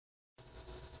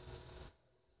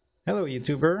Hello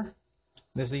YouTuber,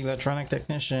 this is the electronic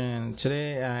technician.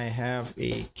 Today I have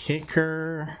a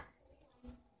kicker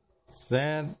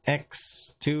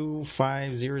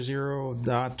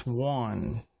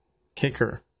zx2500.1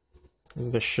 kicker. This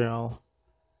is the shell.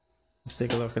 Let's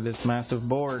take a look at this massive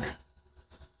board.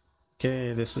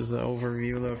 Okay, this is the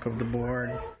overview look of the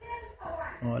board.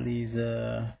 All these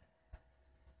got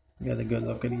a good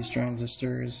look at these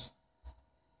transistors,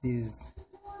 these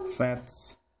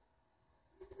FETs,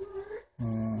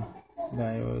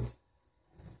 diode,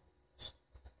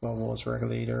 12 volts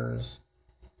regulators.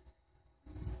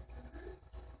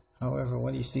 However,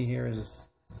 what you see here is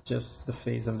just the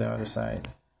face of the other side.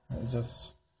 It's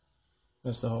just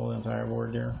the whole entire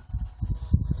board there.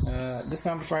 This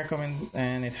amplifier come in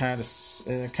and it had a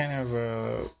kind of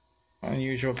a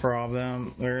unusual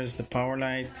problem. Whereas the power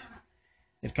light,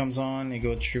 it comes on, it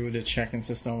goes through the checking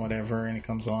system, whatever, and it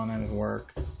comes on and it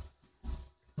work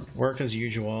as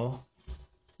usual.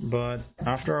 But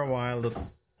after a while, the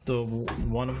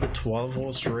one of the 12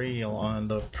 volts rail on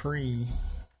the pre-circuit,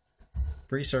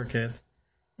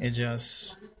 it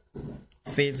just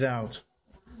fades out.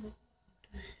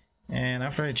 And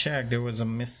after I checked, there was a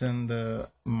missing, the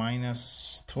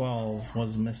minus 12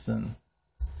 was missing,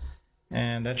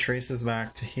 and that traces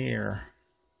back to here.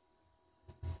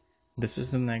 This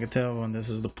is the negative and this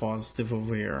is the positive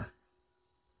over here.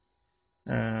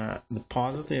 The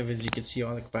positive is, you can see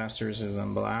all the capacitors is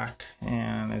in black,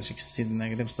 and as you can see the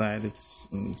negative side, it's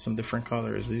in some different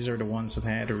colors. These are the ones that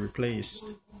I had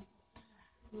replaced.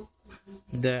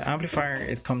 The amplifier,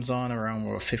 it comes on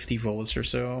around 50 volts or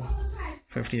so,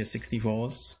 50 to 60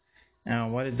 volts.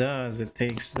 And what it does, it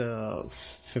takes the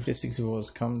 50 to 60 volts,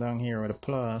 come down here with a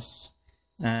plus,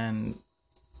 and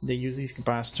they use these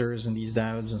capacitors and these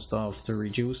diodes and stuff to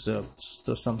reduce it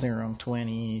to something around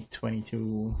 20,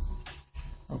 22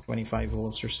 or 25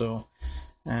 volts or so.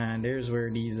 And there's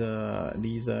where these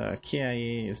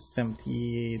KIA is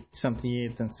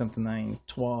 78 and 79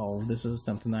 12. This is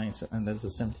 79 and that's a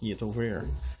 78 over here.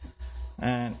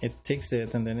 And it takes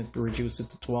it and then it reduces it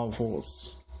to 12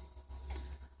 volts.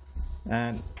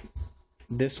 And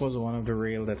this was one of the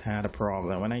rail that had a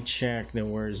problem. When I checked, there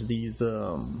was these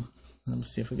let me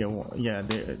see if I get one. Yeah,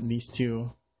 these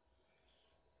two,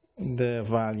 the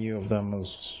value of them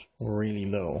was really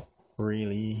low.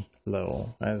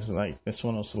 As like this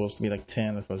one was supposed to be like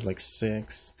 10, it was like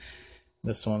 6.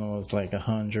 This one was like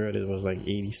 100, it was like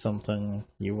 80 something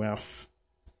UF.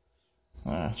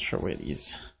 Sure way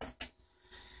these.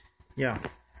 Yeah,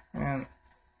 and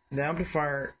the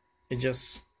amplifier, it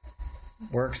just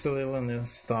works a little and then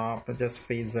stop. It just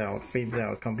fades out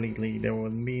completely. There will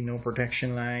be no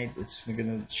protection light. It's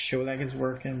gonna show like it's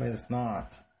working, but it's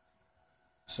not.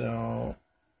 So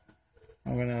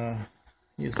I'm gonna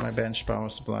use my bench power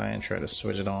supply and try to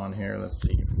switch it on here. Let's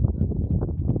see.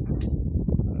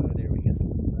 There we go.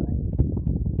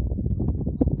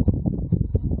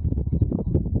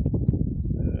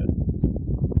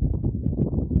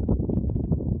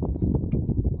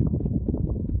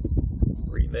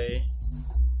 Relay.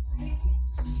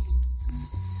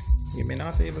 You may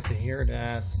not be able to hear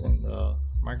that in the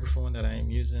microphone that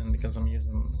I'm using, because I'm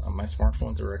using my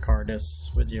smartphone to record this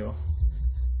video.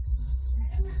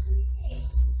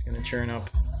 It's gonna churn up.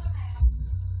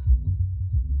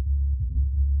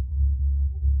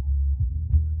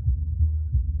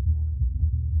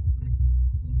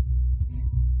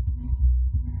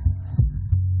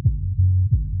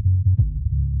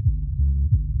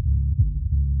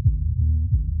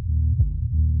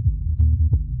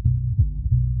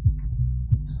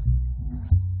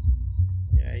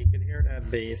 Yeah, you can hear that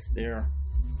bass there.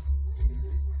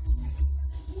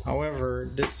 However,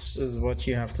 this is what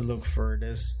you have to look for.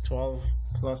 This 12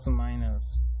 plus and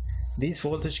minus. These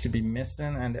voltage could be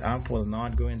missing and the amp will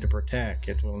not go into protect.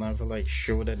 It will never like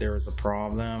show that there is a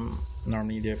problem.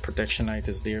 Normally the protection light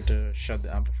is there to shut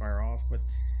the amplifier off, but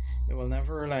it will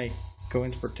never like go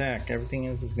into protect. Everything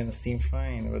is gonna seem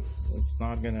fine, but it's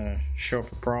not gonna show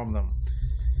up a problem.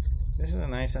 This is a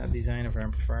nice design of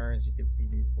amplifier. As you can see,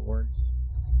 these boards.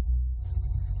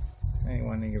 I'm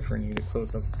wondering if we need a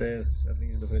close up of this. At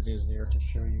least the video is there to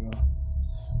show you.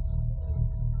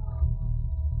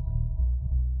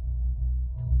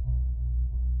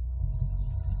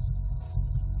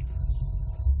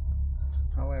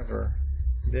 However,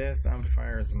 this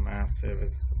amplifier is massive.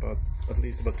 It's about at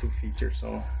least about 2 feet or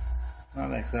so.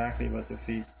 Not exactly about 2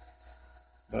 feet,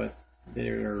 but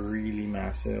they're really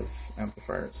massive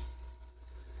amplifiers.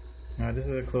 Now this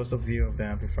is a close up view of the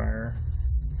amplifier.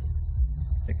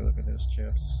 Take a look at those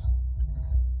chips.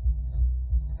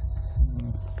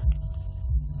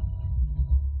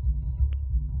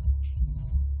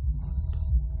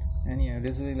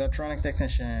 this is the electronic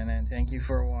technician, and thank you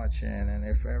for watching. And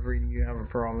if ever you have a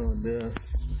problem with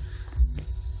this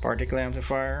particle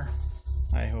amplifier,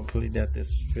 I hopefully that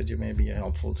this video may be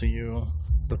helpful to you.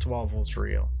 The 12 volts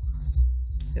rail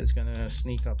is gonna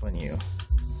sneak up on you.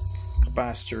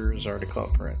 Capacitors are the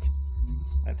culprit.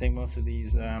 I think most of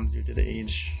these, due to the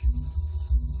age,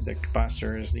 the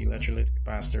capacitors, the electrolytic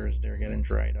capacitors, they're getting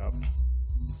dried up.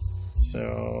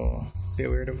 So be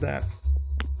aware of that.